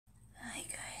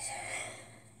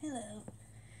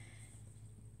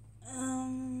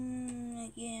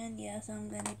guess I'm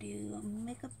gonna do a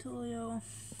makeup tutorial.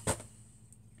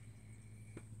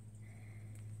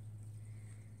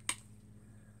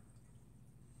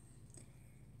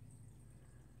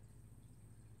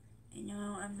 You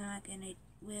know, I'm not gonna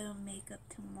wear makeup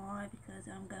tomorrow because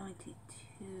I'm going to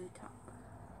talk.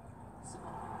 So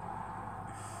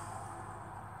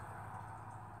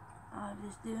I'm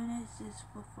just doing this just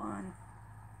for fun.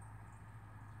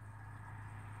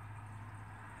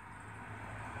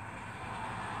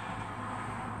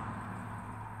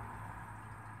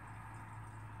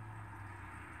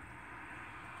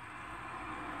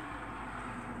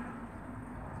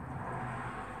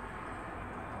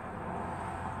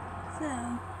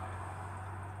 So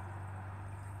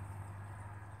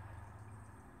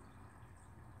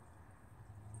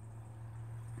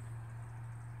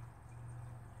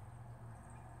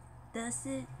does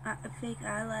it? Fake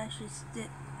eyelashes.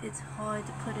 It's hard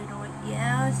to put it on.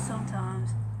 Yeah,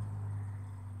 sometimes.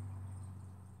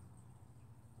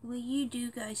 What you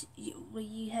do, guys? What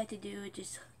you had to do is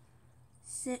just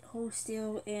sit, hold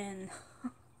still, and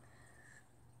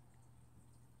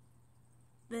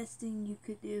best thing you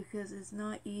could do because it's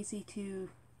not easy to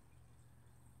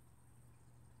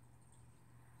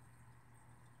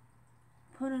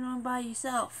put it on by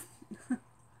yourself.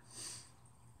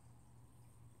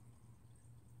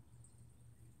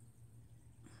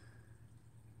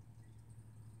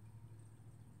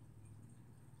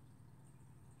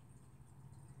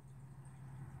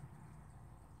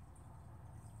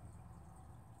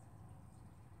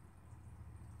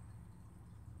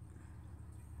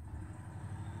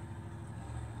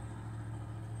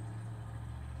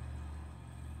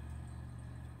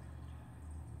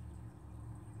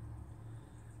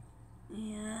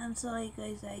 Yeah, I'm sorry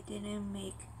guys I didn't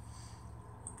make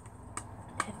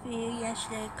a video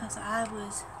yesterday because I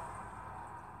was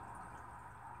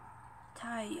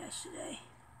tired yesterday.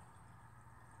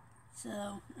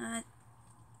 So,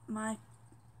 my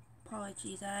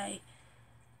apologies.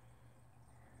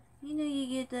 You know, you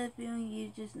get that feeling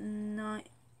you just not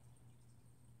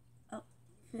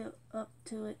feel up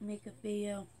to it, make a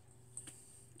video.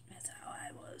 That's how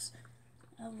I was.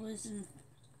 I wasn't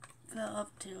felt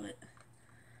up to it.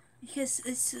 Because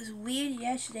it's just weird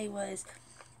yesterday was,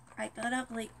 I got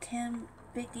up like 10:59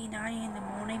 in the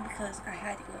morning because I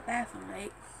had to go to the bathroom,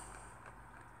 right?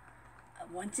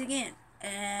 Once again.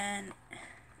 And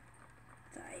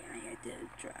I had to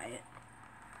try it.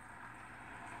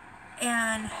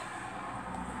 And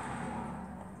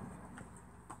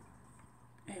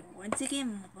once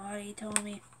again, my body told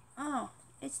me, oh,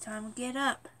 it's time to get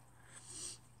up.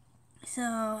 So,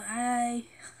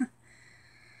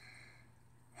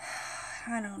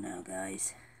 I don't know,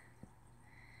 guys.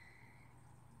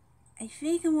 I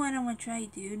think what I'm gonna try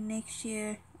to do next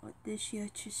year or this year,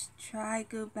 just try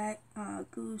go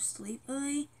to sleep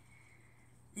early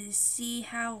to see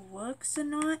how it works or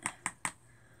not.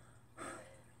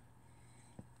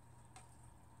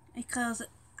 Because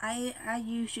I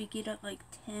usually get up like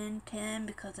 10:10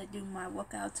 because I do my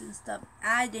workouts and stuff.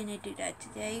 I didn't do that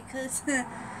today because,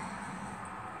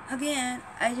 again,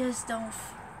 I just don't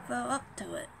feel up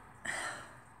to it.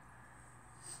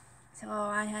 So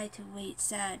I had to wait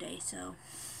Saturday to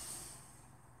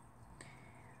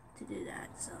do that.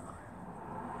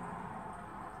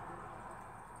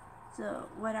 So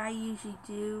what I usually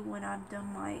do when I'm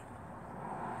done my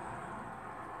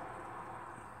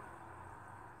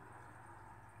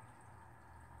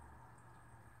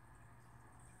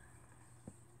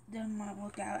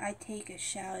workout, I take a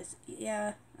shower.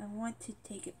 Yeah, I want to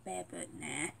take a bath, but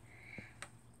nah.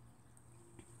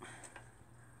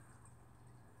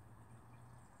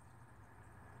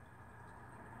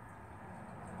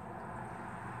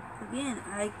 Again,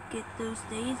 I get those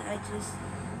days, I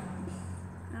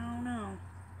don't know.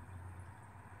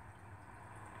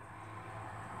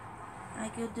 I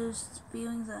get those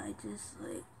feelings that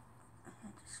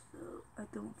I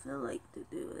don't feel like to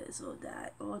do this or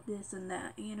that or this and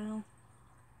that, you know?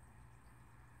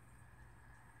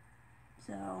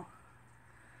 So,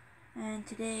 and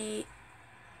today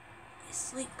I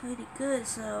sleep pretty good,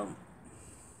 so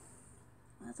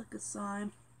that's a good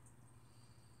sign.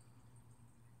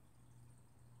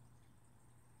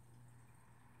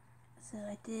 So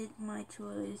I did my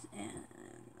chores and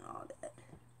all that.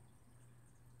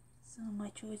 So my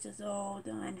chores is all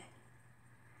done.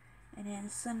 And then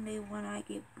Sunday when I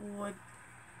get bored,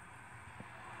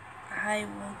 I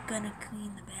will gonna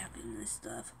clean the bathroom and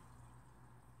stuff.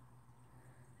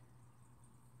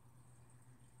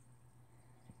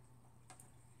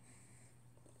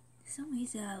 For some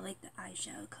reason I like the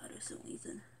eyeshadow color for some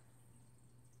reason.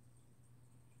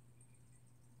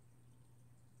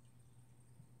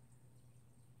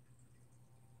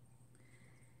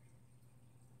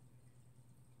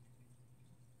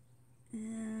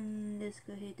 just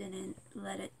go ahead and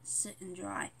let it sit and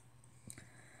dry.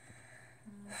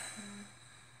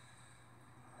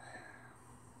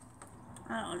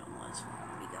 I don't know what's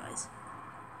wrong with me, guys.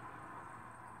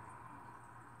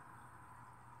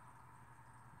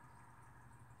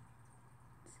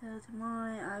 So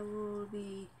tomorrow I will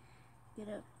get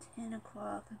up 10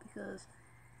 o'clock because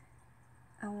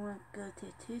I want to go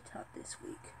to Two Top this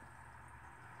week.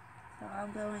 So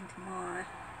I'm going tomorrow.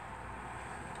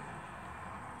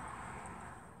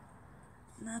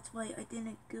 And that's why I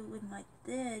didn't go with my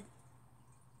dad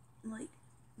like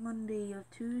Monday or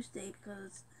Tuesday,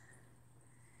 because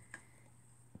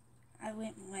I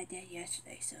went with my dad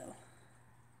yesterday, so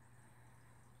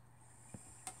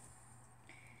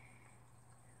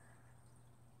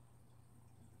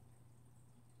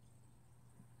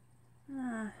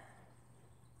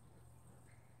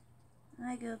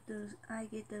I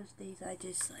get those days I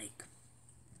just like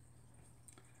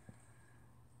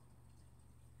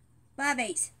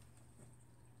Bobbies.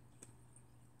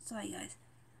 Sorry guys.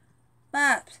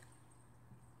 Bobs.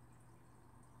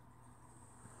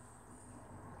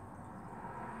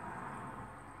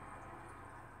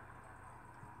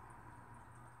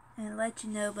 And let you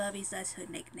know, Bobbies, that's her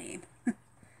nickname. And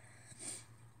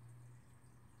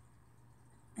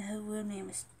her real name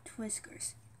is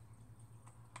Twiskers.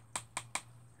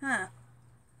 Huh.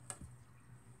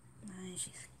 And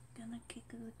she's gonna kick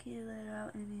the kid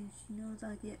out, and then she knows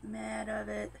I get mad of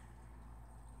it.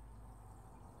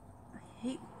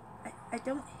 I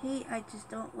don't hate, I just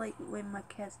don't like when my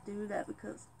cats do that,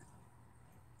 because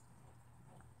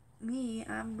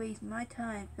I'm wasting my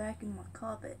time back in my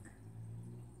carpet.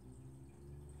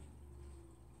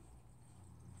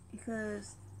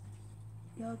 Because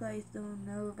y'all guys don't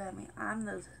know about me, I'm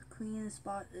the cleanest,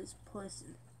 spotless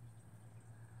person.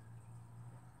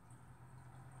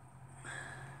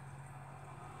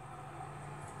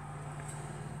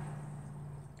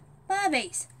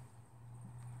 Bobbies!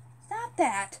 Stop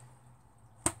that!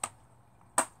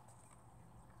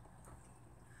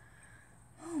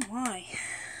 Oh my.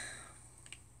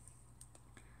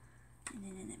 And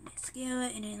then let me scale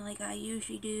it, and then like I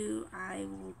usually do, I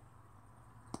will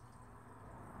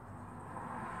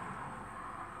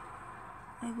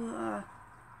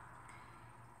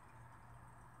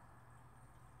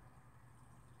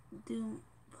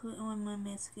put on my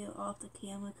mascara off the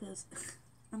camera, because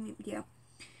I mean, yeah,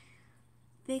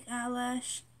 fake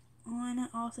eyelash on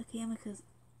off the camera, because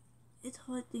it's a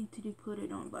hard thing to do, put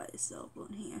it on by itself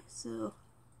on here. So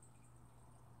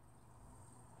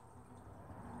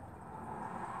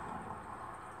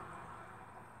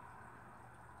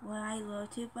would I love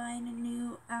to buy the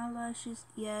new eyelashes?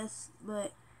 Yes,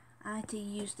 but I had to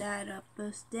use that up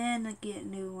first, then I get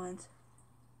new ones.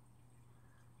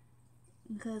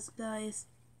 Because guys,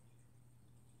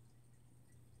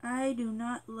 I do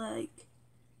not let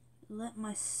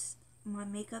my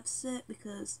makeup set,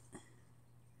 because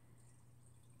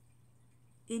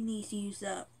it needs to use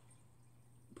up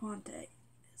Ponte.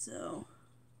 So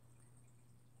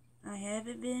I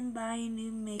haven't been buying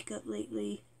new makeup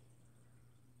lately.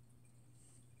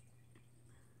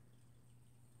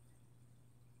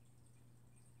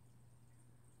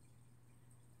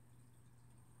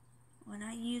 When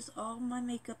I use all my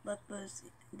makeup up first,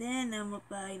 then I'm gonna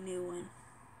buy a new one.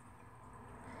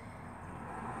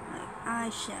 Like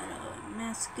eyeshadow,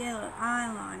 mascara,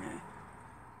 eyeliner,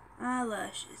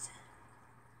 eyelashes.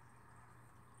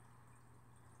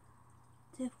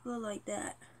 Typical like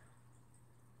that.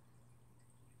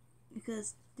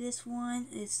 Because this one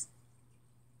is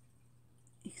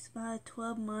expired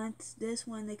 12 months. This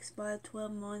one expired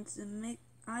 12 months. And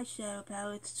eyeshadow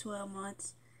palette's 12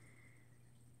 months.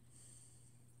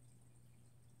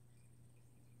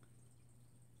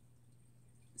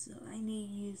 So I need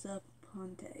to use up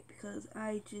Ponte, because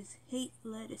I just hate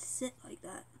let it sit like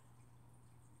that.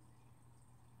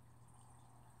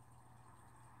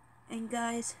 And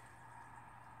guys,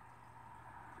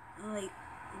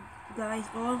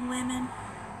 all women,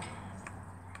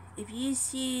 if you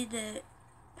see the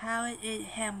palette, it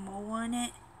had mold on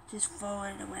it, just throw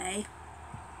it away.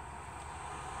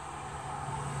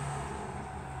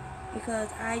 Because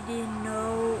I didn't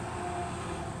know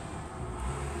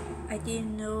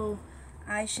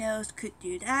eyeshadows could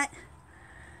do that.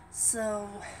 So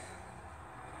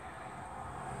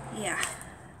yeah,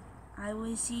 I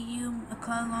will see you,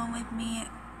 come along with me,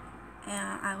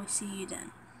 and I will see you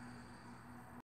then.